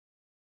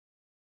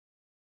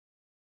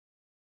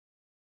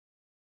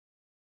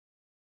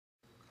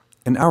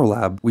In our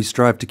lab, we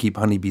strive to keep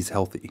honeybees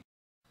healthy.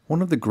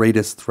 One of the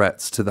greatest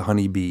threats to the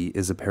honeybee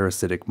is a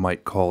parasitic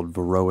mite called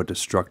Varroa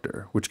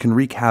destructor, which can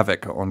wreak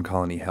havoc on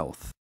colony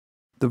health.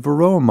 The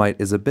Varroa mite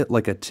is a bit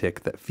like a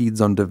tick that feeds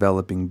on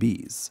developing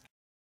bees.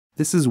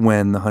 This is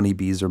when the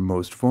honeybees are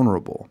most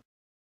vulnerable.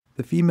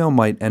 The female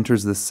mite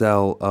enters the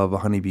cell of a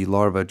honeybee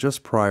larva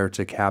just prior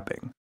to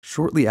capping.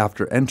 Shortly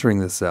after entering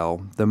the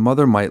cell, the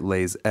mother mite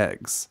lays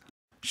eggs.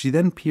 She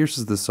then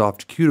pierces the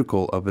soft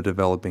cuticle of a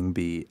developing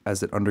bee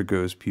as it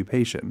undergoes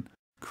pupation,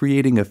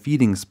 creating a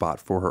feeding spot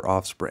for her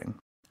offspring.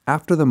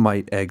 After the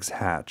mite eggs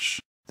hatch,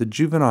 the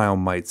juvenile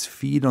mites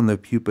feed on the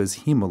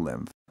pupa's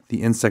hemolymph,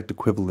 the insect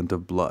equivalent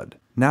of blood.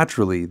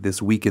 Naturally,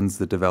 this weakens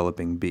the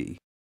developing bee.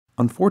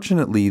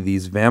 Unfortunately,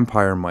 these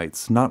vampire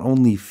mites not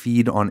only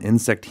feed on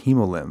insect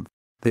hemolymph,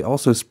 they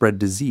also spread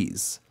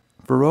disease.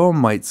 Varroa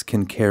mites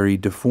can carry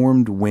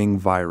deformed wing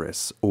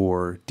virus,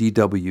 or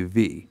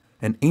DWV,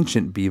 an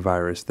ancient bee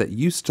virus that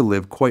used to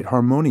live quite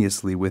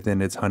harmoniously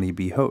within its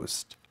honeybee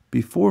host.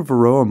 Before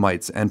Varroa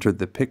mites entered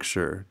the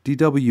picture,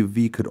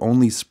 DWV could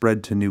only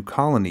spread to new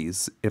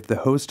colonies if the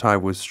host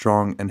hive was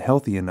strong and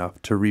healthy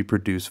enough to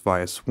reproduce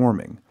via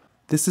swarming.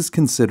 This is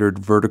considered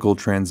vertical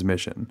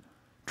transmission,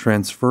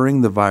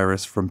 transferring the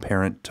virus from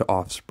parent to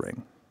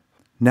offspring.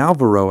 Now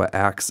Varroa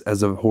acts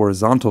as a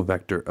horizontal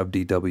vector of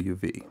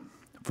DWV.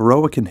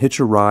 Varroa can hitch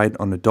a ride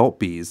on adult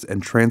bees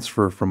and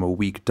transfer from a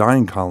weak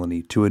dying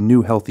colony to a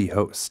new healthy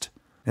host,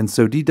 and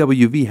so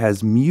DWV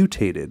has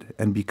mutated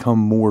and become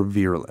more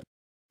virulent.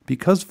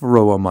 Because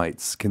Varroa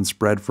mites can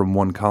spread from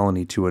one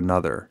colony to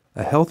another,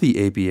 a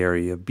healthy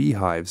apiary of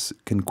beehives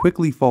can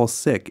quickly fall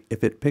sick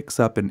if it picks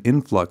up an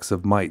influx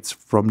of mites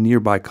from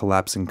nearby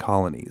collapsing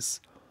colonies.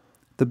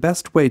 The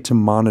best way to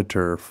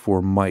monitor for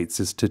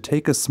mites is to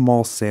take a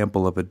small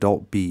sample of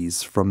adult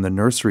bees from the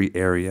nursery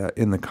area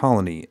in the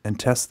colony and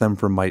test them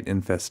for mite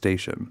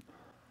infestation.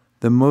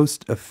 The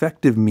most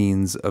effective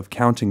means of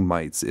counting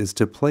mites is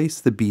to place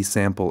the bee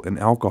sample in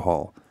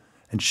alcohol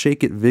and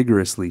shake it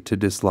vigorously to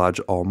dislodge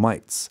all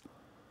mites.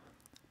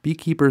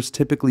 Beekeepers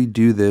typically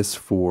do this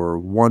for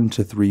 1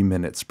 to 3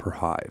 minutes per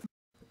hive.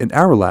 In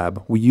our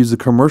lab, we use a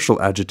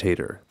commercial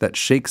agitator that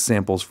shakes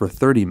samples for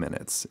 30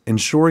 minutes,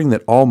 ensuring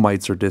that all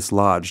mites are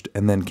dislodged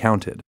and then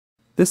counted.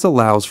 This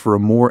allows for a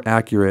more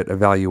accurate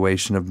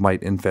evaluation of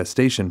mite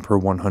infestation per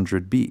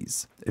 100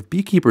 bees. If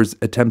beekeepers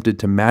attempted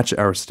to match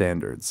our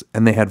standards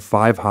and they had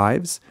 5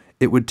 hives,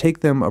 it would take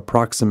them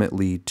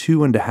approximately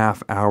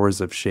 2.5 hours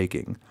of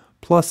shaking,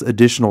 plus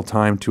additional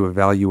time to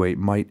evaluate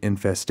mite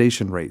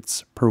infestation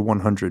rates per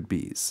 100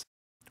 bees.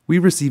 We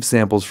receive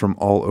samples from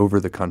all over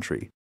the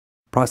country,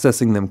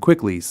 processing them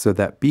quickly so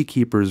that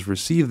beekeepers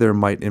receive their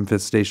mite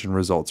infestation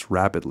results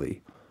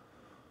rapidly.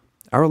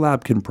 Our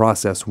lab can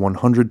process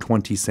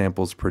 120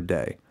 samples per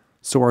day,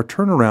 so our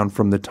turnaround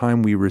from the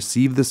time we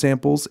receive the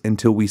samples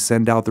until we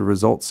send out the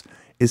results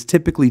is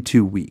typically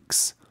 2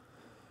 weeks.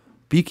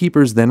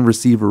 Beekeepers then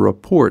receive a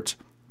report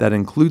that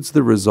includes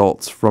the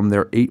results from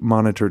their 8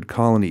 monitored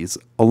colonies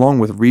along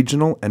with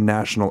regional and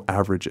national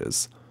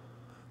averages.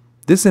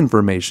 This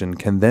information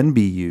can then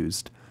be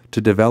used to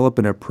develop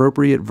an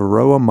appropriate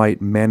Varroa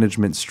mite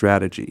management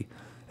strategy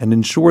and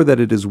ensure that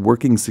it is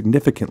working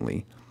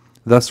significantly,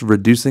 thus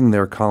reducing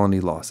their colony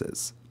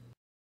losses.